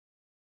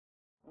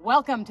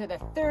Welcome to the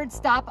third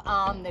stop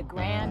on the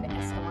Grand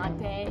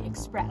Escalante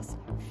Express.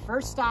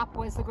 First stop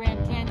was the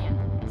Grand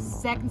Canyon.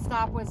 Second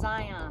stop was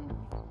Zion.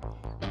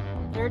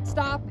 Third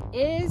stop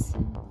is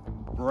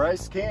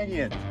Bryce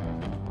Canyon.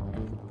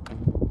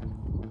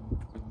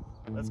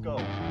 Let's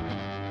go.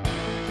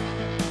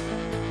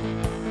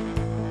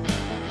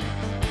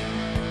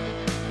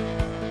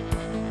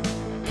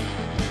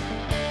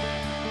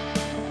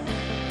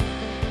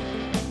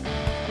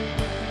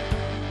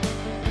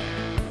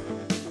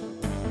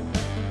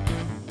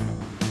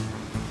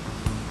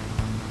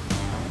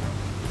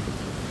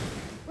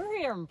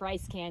 in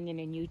Bryce Canyon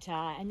in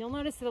Utah, and you'll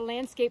notice that the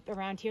landscape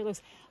around here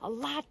looks a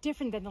lot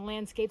different than the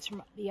landscapes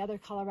from the other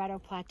Colorado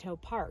Plateau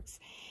parks.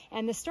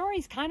 And the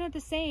story's kind of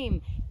the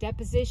same.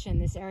 Deposition.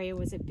 This area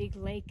was a big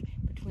lake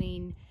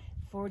between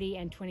 40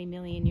 and 20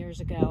 million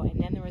years ago,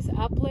 and then there was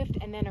uplift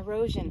and then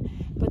erosion.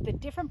 But the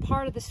different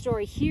part of the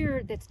story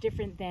here that's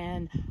different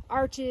than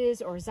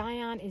Arches or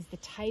Zion is the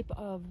type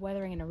of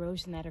weathering and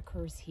erosion that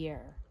occurs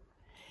here.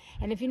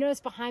 And if you notice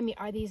behind me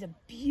are these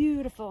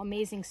beautiful,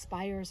 amazing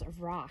spires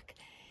of rock.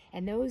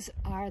 And those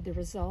are the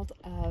result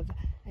of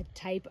a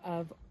type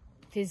of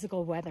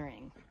physical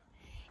weathering.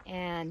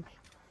 And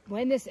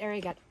when this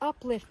area got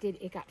uplifted,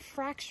 it got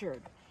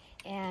fractured.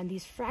 And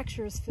these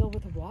fractures fill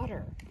with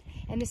water.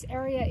 And this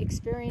area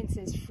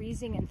experiences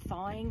freezing and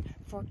thawing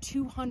for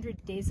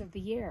 200 days of the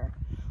year,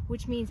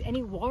 which means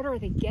any water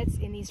that gets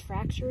in these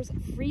fractures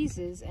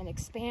freezes and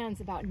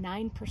expands about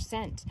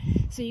 9%.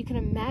 So you can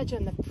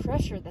imagine the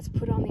pressure that's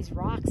put on these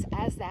rocks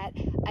as that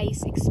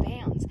ice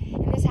expands.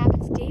 And this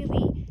happens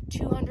daily,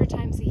 200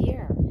 times a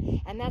year.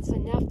 And that's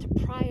enough to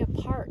pry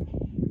apart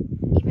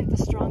even the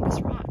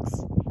strongest rocks.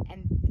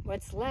 And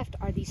what's left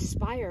are these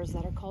spires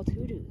that are called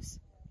hoodoos.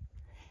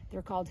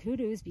 They're called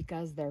hoodoos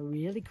because they're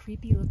really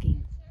creepy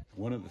looking.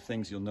 One of the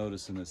things you'll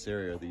notice in this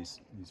area are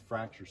these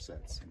fracture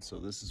sets. And so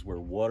this is where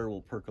water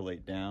will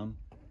percolate down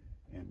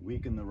and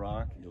weaken the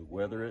rock. You'll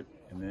weather it,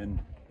 and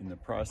then in the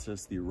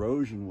process, the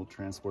erosion will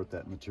transport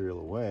that material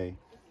away.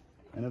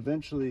 And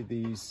eventually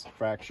these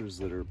fractures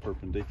that are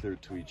perpendicular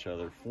to each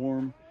other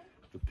form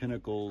the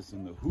pinnacles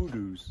and the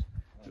hoodoos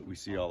that we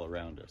see all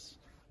around us.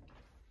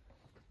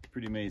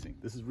 Pretty amazing.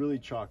 This is really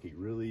chalky,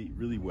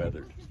 really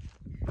weathered.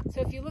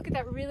 So if you look at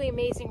that really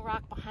amazing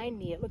rock behind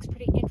me, it looks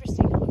pretty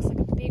interesting. It looks like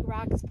a big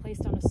rock is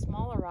placed on a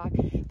smaller rock,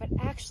 but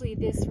actually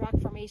this rock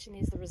formation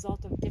is the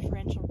result of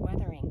differential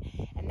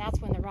weathering. And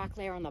that's when the rock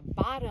layer on the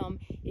bottom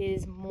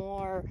is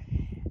more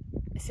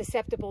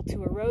susceptible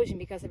to erosion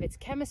because of its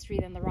chemistry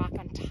than the rock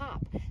on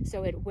top.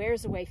 So it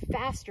wears away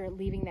faster,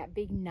 leaving that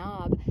big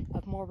knob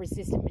of more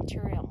resistant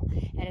material.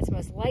 And it's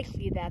most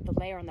likely that the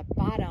layer on the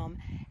bottom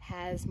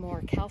has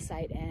more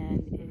calcite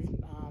and is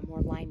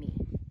more limey.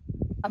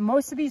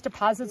 Most of these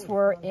deposits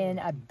were in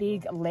a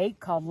big lake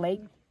called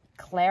Lake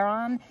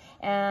Claron,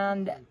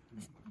 and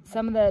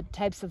some of the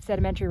types of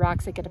sedimentary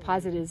rocks that get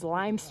deposited is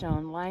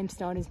limestone.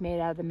 Limestone is made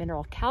out of the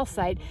mineral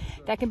calcite.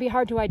 That can be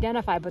hard to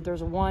identify, but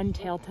there's one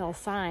telltale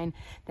sign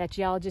that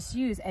geologists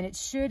use, and it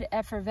should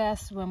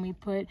effervesce when we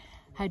put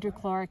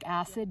hydrochloric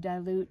acid,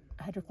 dilute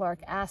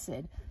hydrochloric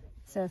acid.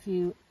 So if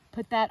you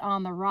put that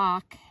on the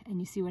rock and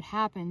you see what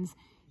happens,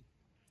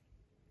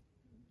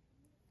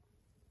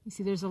 you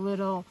see there's a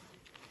little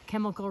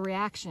chemical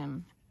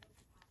reaction.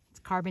 It's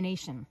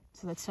carbonation.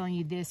 So that's telling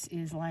you this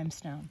is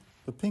limestone.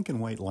 The pink and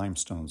white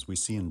limestones we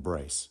see in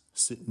Bryce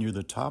sit near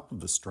the top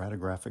of the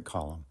stratigraphic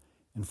column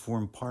and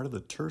form part of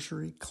the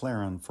tertiary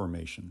Claron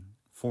Formation,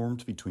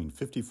 formed between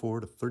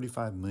 54 to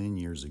 35 million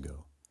years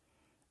ago.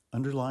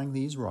 Underlying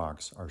these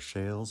rocks are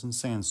shales and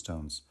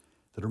sandstones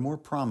that are more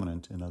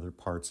prominent in other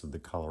parts of the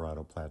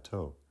Colorado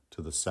Plateau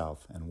to the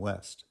south and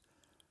west.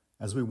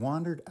 As we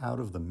wandered out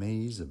of the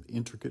maze of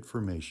intricate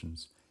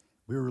formations,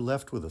 we were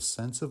left with a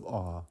sense of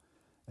awe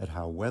at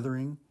how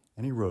weathering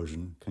and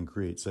erosion can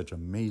create such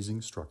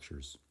amazing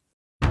structures.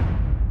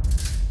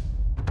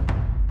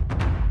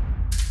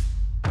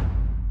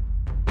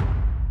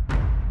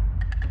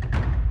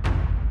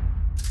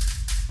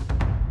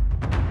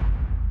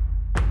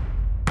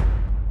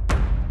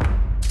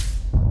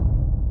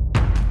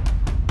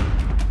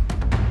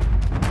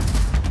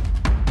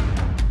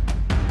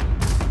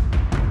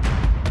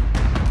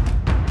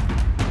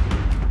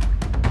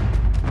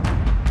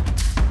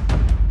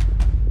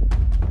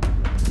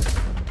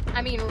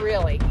 I mean,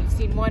 really, you've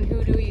seen one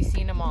hoodoo, you've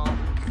seen them all.